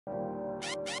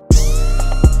What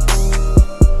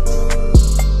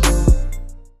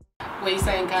are you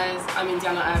saying, guys? I'm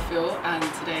Indiana Airfield, and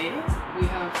today we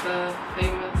have the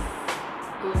famous,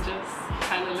 gorgeous,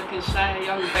 kind of looking shy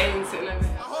Yxng Bane sitting over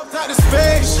here. I hopped out the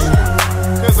space,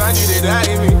 cause I knew they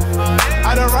died in me.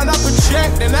 I done run up a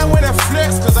check, then I went and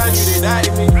flex, cause I knew they died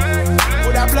in me.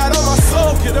 With that blood on my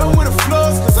soul, kid up with the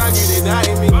flows, cause I knew they died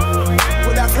in me.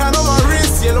 With that crown on my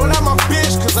wrist, yellow like my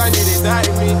bitch, cause I knew they died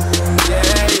in me. Yeah,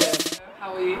 yeah.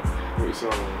 How are you? What you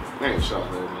saying? I ain't shot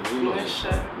though, man. You Not shy.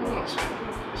 Not shy.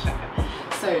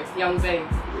 So, Yxng Bane,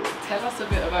 tell us a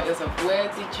bit about yourself. Where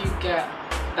did you get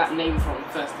that name from,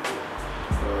 first of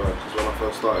all? Because when I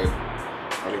first started,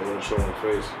 I didn't want to show my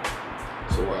face.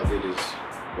 So what I did is,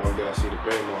 one day I see the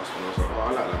Bane mask and I was like, oh,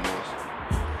 I like that mask.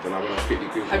 Then I went and quickly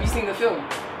Googled. Have you seen the film?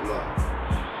 No,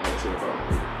 I ain't seen it about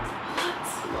it. What?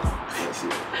 No, I ain't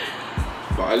seen it.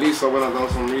 But at least when I done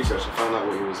some research, I found out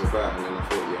what it was about, and then I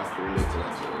thought, yeah, I can relate to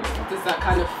that. So, yeah. Does that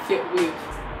kind of fit with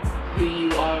who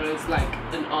you are as like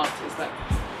an artist, like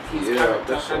his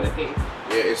character kind of thing?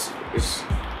 Yeah, it's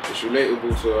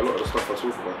relatable to a lot of the stuff I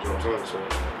talk about, you know what I'm saying? So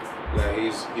like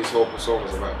his whole persona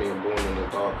is about being born in the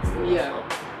dark and all that stuff.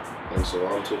 And so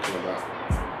I'm talking about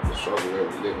the struggle where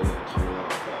we live in and coming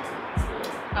out of that. And,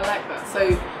 yeah. I like that. So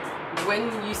when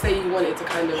you say you wanted to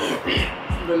kind of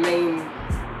remain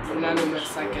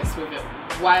anonymous, I guess, with it,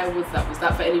 why was that? Was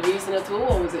that for any reason at all,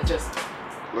 or was it just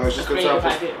no, it's just a creative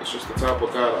idea? It's just the type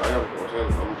of guy that I am. You know what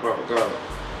I'm saying? I'm a private guy.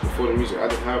 Before the music, I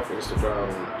didn't have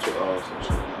Instagram, Twitter, or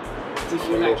something. Do you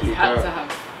feel like you had to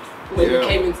have, when you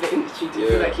came into the industry, do you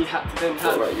feel like you had to then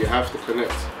have? Like you have to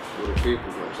connect with the people, you know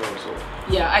what I'm saying? So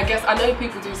yeah, I guess, I know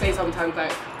people do say sometimes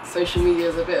like social media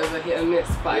is a bit of a hit and miss,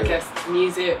 but I guess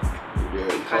music, you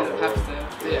kind of have to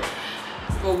do it.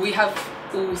 Well, we have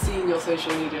all seen your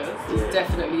social media. You've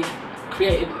definitely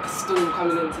created a storm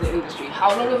coming into the industry.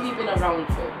 How long have you been around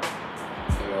for?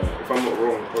 If I'm not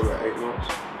wrong, probably like 8 months.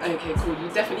 Okay, cool. You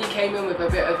definitely came in with a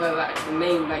bit of a like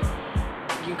name, like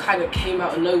you kind of came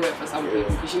out of nowhere for some people,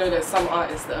 because you know there's some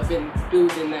artists that have been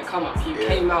building their come up. You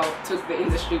came out, took the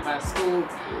industry by storm,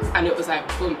 and it was like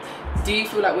boom. Do you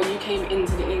feel like when you came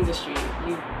into the industry,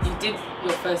 you did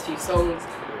your first few songs,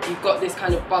 you got this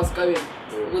kind of buzz going?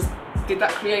 Did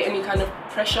that create any kind of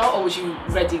pressure, or was you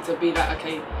ready to be like,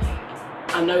 okay,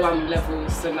 I know I'm level,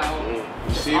 so now you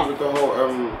see, with the whole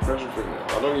pressure thing,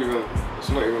 it's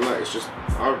not even that, it's just,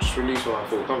 I'll just release when I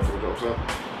feel comfortable, you know what I'm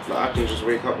saying? Like I can just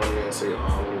wake up one day and say, oh, I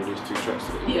want to release 2 tracks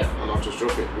today, and I'll just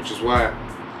drop it, which is why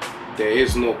there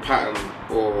is no pattern,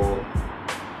 or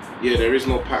there is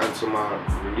no pattern to my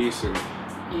releasing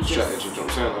strategy, you know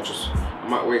what I'm saying? I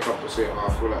might wake up and say, oh, I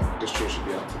feel like this tune should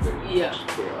be out today.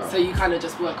 So you kind of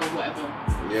just work on whatever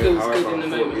feels good in the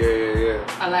moment.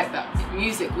 I like that.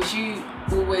 Music, was you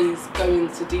always going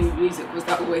to do music? Was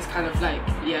that always kind of like,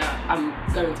 I'm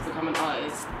going to become an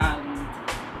artist and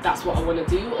that's what I want to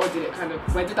do? Or did it kind of,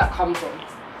 where did that come from?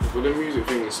 Well, the music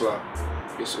thing, it's like,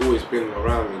 it's always been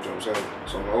around me, you know what I'm saying?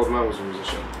 So my old man was a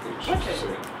musician. And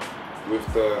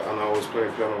I was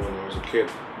playing piano when I was a kid,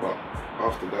 but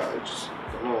after that, I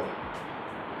don't know.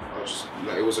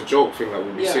 Like, it was a joke thing, like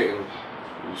we'd be sitting,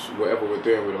 whatever we're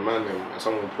doing with a man, and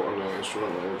someone put on an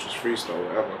instrument, or just freestyle,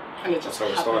 whatever. And that's how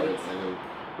it started. And then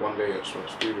one day I just went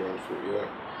to the studio and thought,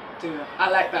 do it. I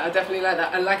like that. I definitely like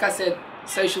that. And like I said,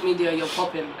 social media, you're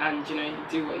popping, and you know, you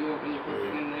do what you want when you're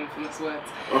popping, in the infamous words.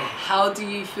 How do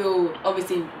you feel,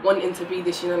 obviously wanting to be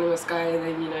this anonymous guy, and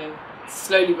then, you know,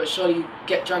 slowly but surely you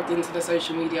get dragged into the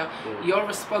social media, your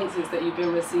responses that you've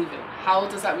been receiving, how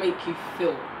does that make you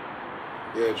feel?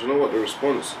 Yeah, do you know what, the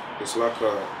response, it's like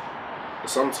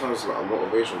it's sometimes like a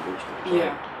motivation boost.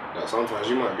 Like sometimes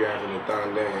you might be having a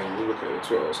down day and you look at your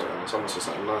Twitter or something and someone says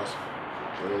something nice,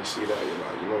 and then you see that, you're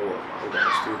like, you know what, I'm going to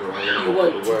the studio, I'm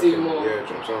going to want to do more. Yeah, do you know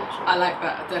what I'm saying? So, I like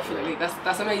that, definitely.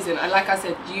 That's amazing. And like I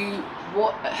said,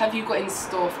 what have you got in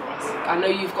store for us? I know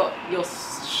you've got your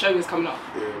show is coming up.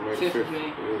 May 5th of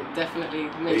May. Definitely.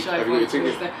 Make sure have you got your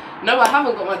ticket? There. No, I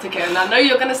haven't got my ticket, and I know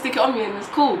you're gonna stick it on me, and it's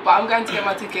cool. But I'm going to get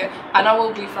my ticket, and I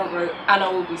will be front row, and I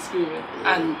will be screaming,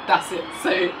 and that's it.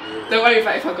 So don't worry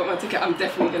about if I got my ticket. I'm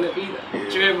definitely gonna be there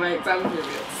during my exam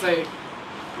period. So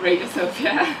rate yourself,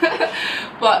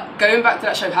 But going back to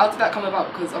that show, how did that come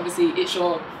about? Because obviously it's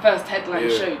your first headline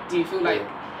show. Do you feel like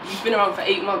you've been around for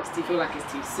 8 months? Do you feel like it's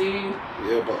too soon?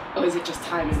 Or is it just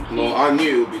timing? No, I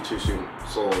knew it would be too soon.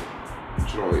 So,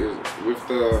 you know, with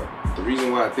the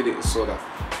reason why I did it is so that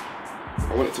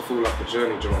I want it to feel like a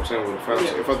journey, do you know what I'm saying, with the fans.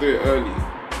 So if I do it early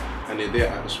and they're there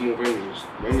at the small venues,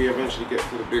 when we eventually get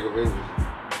to the bigger venues,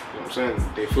 you know what I'm saying,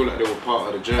 they feel like they were part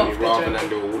of the journey rather than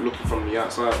they were looking from the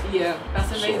outside. Yeah,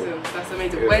 that's amazing. That's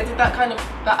amazing. Where did that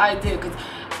idea, because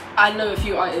I know a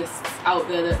few artists out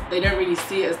there that they don't really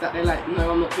see it as that. They're like,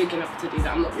 no, I'm not big enough to do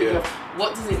that. I'm not big enough.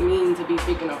 What does it mean to be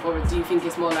big enough? Or do you think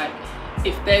it's more like,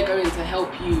 if they're going to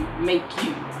help you make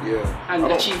you and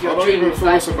achieve your dreams? I don't even feel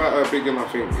it's about big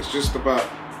enough thing. It's just about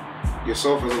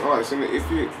yourself as an artist. And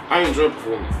I enjoy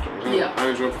performing. You know what I'm saying? I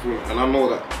enjoy performing, and I know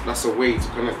that that's a way to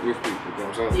connect with people. You know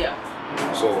what I'm saying?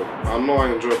 Yeah. So I know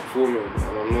I enjoy performing,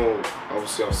 and I know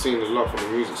obviously I've seen the love for the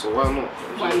music. So why not?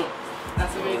 Why not?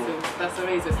 That's amazing. That's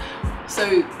amazing.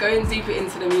 So going deeper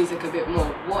into the music a bit more,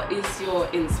 what is your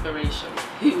inspiration?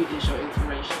 Who is your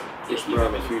inspiration? Chris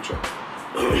Brown and Future.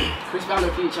 Chris Brown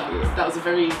and Future. Yeah. That was a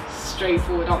very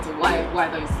straightforward answer. Why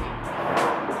those two?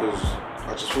 Because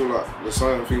I just feel like there's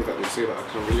certain things that they say that I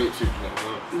can relate to. You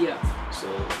know? Yeah. So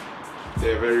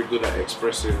they're very good at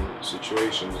expressing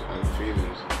situations and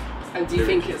feelings. And do you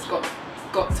think it's got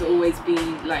to always be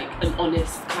like an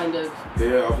honest kind of...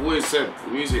 Yeah, I've always said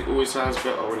music always sounds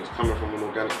better when it's coming from an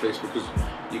organic place, because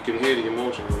you can hear the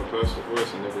emotion in a person's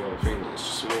voice and every other thing. It's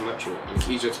just more natural and it's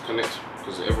easier to connect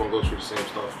because everyone goes through the same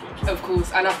stuff. You know? Of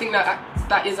course, and I think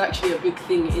that is actually a big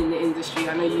thing in the industry.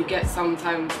 I know you get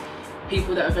sometimes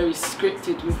people that are very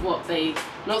scripted with what they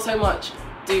not so much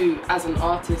do as an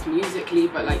artist musically,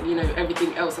 but like, you know,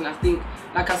 everything else. And I think,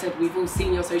 like I said, we've all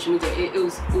seen your social media. It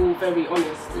was all very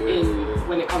honest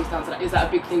when it comes down to that. Is that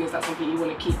a big thing? Is that something you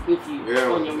want to keep with you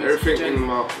on your music everything journey? In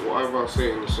my, whatever I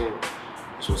say in the song,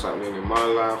 it's what's happening in my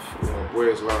life, in my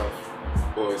boy's life,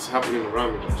 or it's happening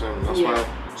around me. You know what I'm saying? That's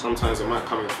why sometimes it might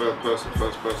come in first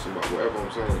person, but whatever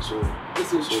I'm saying, it's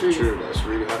all true. That's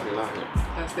really happening out here.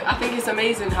 That's it. I think it's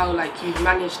amazing how like you've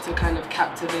managed to kind of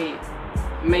captivate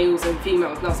males and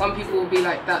females. Now some people will be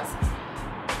like, that's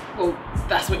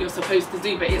what you're supposed to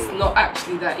do, but it's not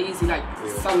actually that easy. Like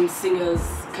some singers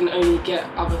can only get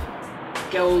other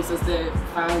girls as their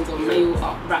fans, or male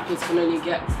rappers can only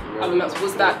get other males.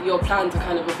 Was that your plan to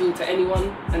kind of appeal to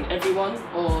anyone and everyone,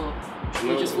 or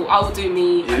you just thought, I will do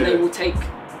me and they will take,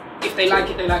 if they like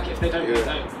it they like it, if they don't they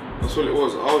don't? That's what it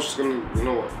was. I was just gonna, you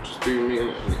know what, just do me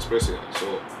and express it.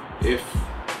 So if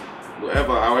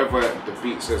however the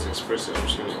beat says express it, I'm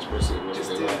just gonna express it whether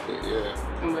they like it,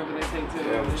 and whether they take it,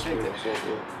 whether they take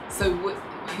it. So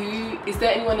who is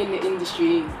there anyone in the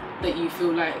industry that you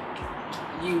feel like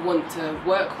you want to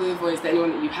work with, or is there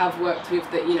anyone that you have worked with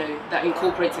that, you know, that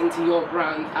incorporates into your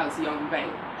brand as Yxng Bane?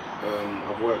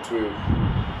 I've worked with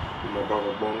my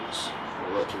brother Bonks,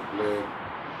 I worked with Blade,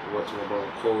 I worked with my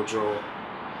brother Kojo,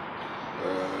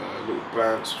 Little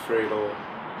Banks, Fredo.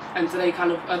 And do they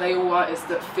kind of, are they all artists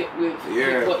that fit with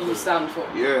what you stand for?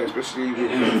 Yeah, especially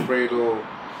with Fredo,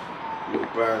 Little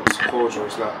Banks, Kojo.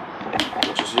 It's like,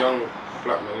 we're just young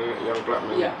black men, young black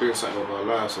men doing something with our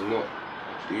lives and not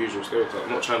the usual stereotype. I'm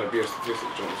not trying to be a statistic,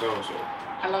 do you know what I'm saying?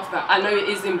 So I love that. I know it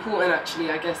is important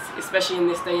actually, I guess, especially in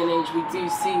this day and age. We do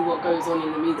see what goes on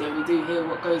in the media, we do hear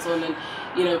what goes on, and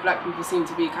you know, black people seem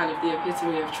to be kind of the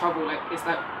epitome of trouble. Like, it's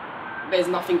like there's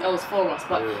nothing else for us,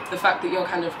 but the fact that you're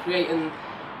kind of creating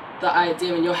the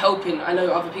idea and you're helping, I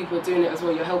know other people are doing it as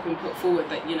well, you're helping put forward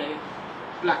that, you know,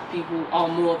 black people are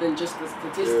more than just a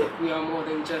statistic, we are more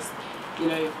than just, you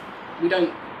know, we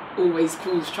don't always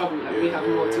cause trouble, like we have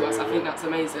more to us. I think that's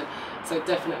amazing. So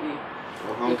definitely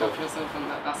look up for yourself on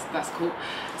that. That's cool.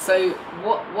 So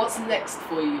what's next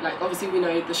for you? Like, obviously we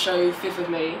know the show 5th of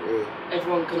May.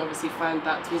 Everyone can obviously find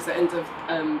that towards the end of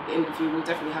the interview. We'll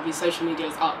definitely have your social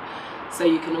medias up so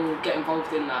you can all get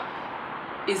involved in that.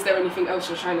 Is there anything else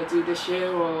you're trying to do this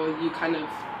year, or are you kind of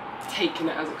taking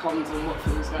it as it comes and what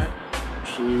feels right?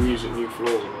 New music, new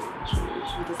flows, man. That's what it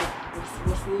is. What does that,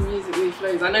 what's new music, new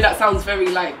flows? I know that sounds very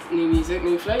like new music,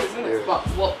 new flows, isn't it? But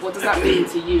what does that mean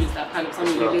to you? Is that kind of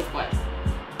something you live by?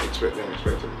 Expect them.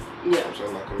 Yeah. I'm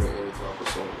saying, like, I can make any type of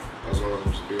song as long as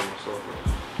I'm just being myself,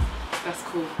 man. That's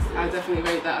cool. I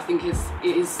definitely rate that. I think it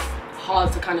is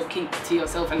hard to kind of keep to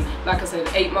yourself, and like I said,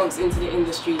 8 months into the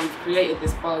industry, you've created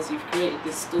this buzz, you've created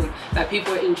this storm, that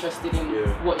people are interested in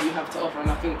what you have to offer,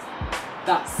 and I think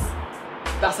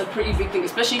that's a pretty big thing,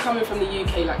 especially coming from the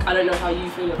UK. Like, I don't know how you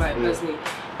feel about it personally,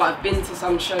 but I've been to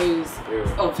some shows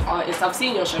of artists. I've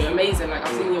seen your show, amazing, like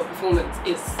I've seen your performance,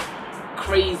 it's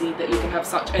crazy that you can have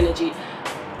such energy.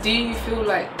 Do you feel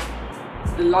like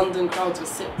the London crowds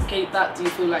reciprocate that? Do you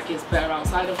feel like it's better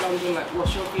outside of London? Like,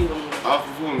 what's your feeling on that? I've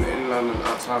performed in London,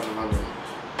 outside of London,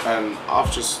 and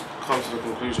I've just come to the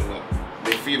conclusion that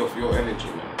they feed off your energy,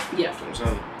 man. Yeah. You know what I'm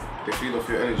saying? They feed off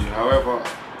your energy. However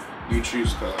you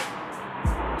choose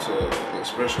to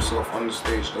express yourself on the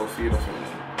stage, they'll feed off it.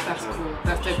 That's cool.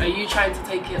 That's dope. Are you trying to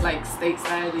take it like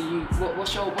stateside? Are you?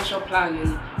 What's your plan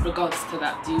in regards to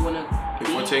that? Do you want to?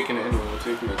 If we're taking it anywhere, we're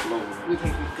taking it global. We're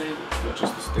taking it global. Not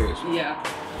just the States. Yeah.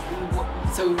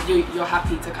 so you're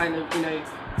happy to kind of, you know,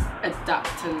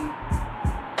 adapt and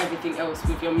everything else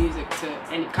with your music to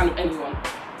any kind of anyone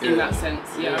in that sense.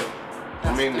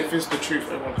 I mean, if it's the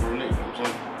truth, everyone can relate. You know what I'm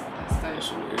saying?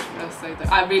 That's all it is. That's so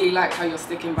dope. I really like how you're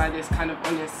sticking by this kind of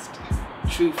honest,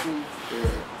 truthful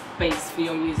base for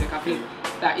your music. I think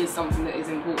that is something that is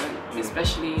important,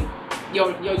 especially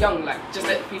you're young. Like, just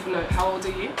let people know. How old are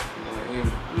you?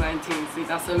 19. See,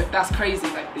 that's crazy.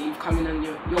 Like, that you've come in and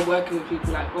you're working with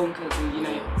people like Bonkers, and you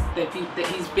know, that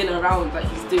he's been around. Like,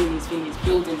 he's doing his thing, he's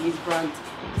building his brand.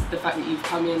 The fact that you've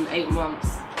come in 8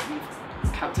 months,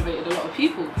 you've captivated a lot of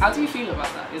people. How do you feel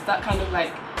about that? Is that kind of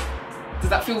like, does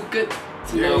that feel good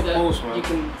to know that you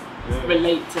can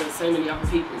relate to so many other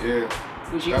people?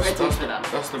 Was you ready for that?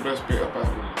 That's the best bit about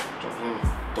it.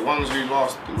 The ones who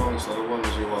last the longest are the ones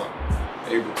who are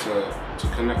able to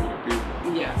connect with the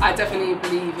people. Yeah, I definitely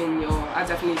believe in your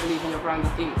brand. I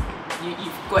think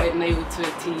you've got it nailed to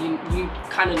a T. You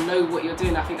kind of know what you're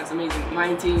doing. I think that's amazing.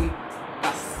 19,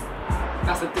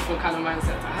 that's a different kind of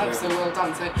mindset to have. So well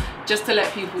done. So just to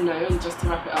let people know, and just to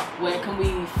wrap it up, where can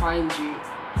we find you?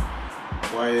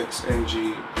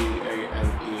 Yxng Bane,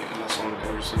 and that's on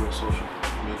every single social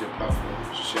media platform.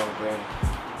 Just Yxng Bane.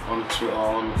 On Twitter,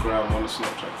 on the gram, on the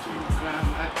Snapchat too.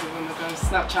 Active on the gram.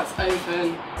 Snapchat's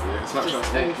open. Yeah, Snapchat's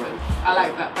open. I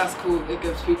like that. That's cool. It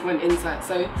gives people an insight.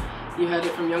 So you heard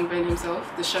it from Yxng Bane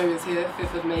himself. The show is here,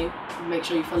 5th of May. Make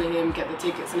sure you follow him, get the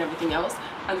tickets and everything else.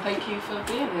 And thank you for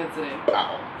being here today.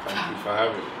 Wow. Thank you for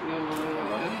having me.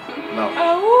 No.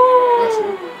 That's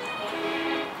it.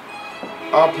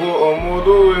 I put a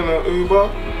model in an Uber.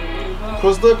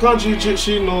 Cause the country chick,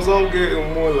 she knows I'm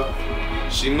getting more like.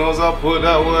 She knows I put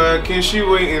that work in, she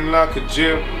waiting like a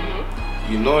gym.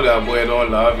 You know that boy don't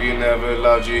love you, never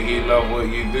loved you, he love what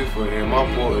you do for him. I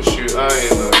put a shooter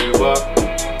in the Uber.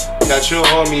 Catch your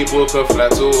homie, book a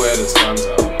flat to where the sun's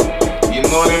out. You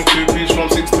know them groupies from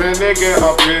 610, they get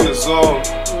up in the zone.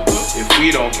 If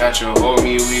we don't catch a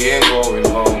homie, we ain't going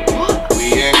home.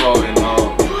 We ain't going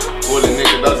home. All the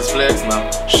nigga does is flex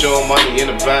now. Show money in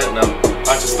the bank now.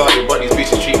 I just started, but these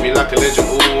bitches treat me like a legend.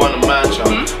 Ooh, on a match.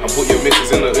 I put your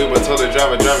missus in the Uber, tell the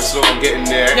driver, drive it slow, I'm getting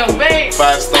there. Yxng Bane.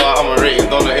 5-star, I'm a rated,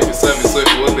 don't know if it's serving, so if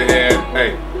it was the head.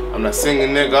 Hey, I'm that singing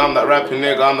nigga, I'm that rapping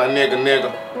nigga, I'm that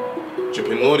nigga.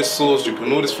 Dripping all this sauce,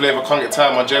 dripping all this flavor, can't get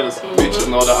tired, my jealous. Bitches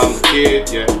know that I'm the kid,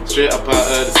 yeah. Straight up out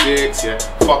of the 6, yeah.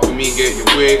 Fuck with me, get your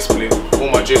wig split. All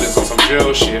my drillers on some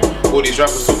drill shit. All these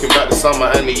rappers talking about the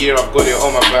summer and the year, I've got it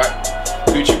on my back.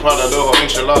 Gucci Prada, the whole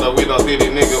enchilada, we done did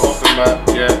it, nigga, off the map,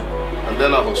 yeah. And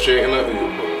then I go straight in the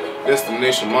Uber.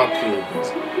 Destination, my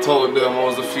Cubans. Told them I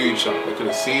was the future. They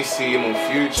couldn't see no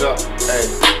future. Hey,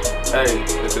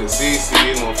 they couldn't see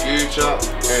no future.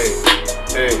 Hey.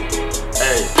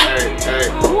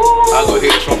 I got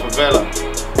hits from favela.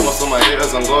 Most of my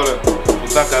haters Angola.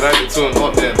 Utaka ride to an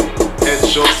hot then. Head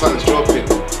short, something's dropping.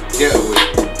 Getaway,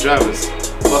 drivers.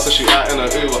 Bust a shoot out in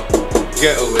an Uber.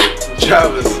 Getaway,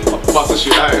 drivers. Bust a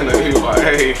shoot out in an Uber.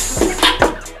 Hey.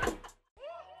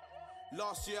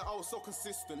 Last year I was so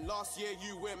consistent. Last year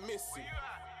you went missing.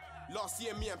 Last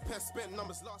year me and Pest spent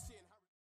numbers last year.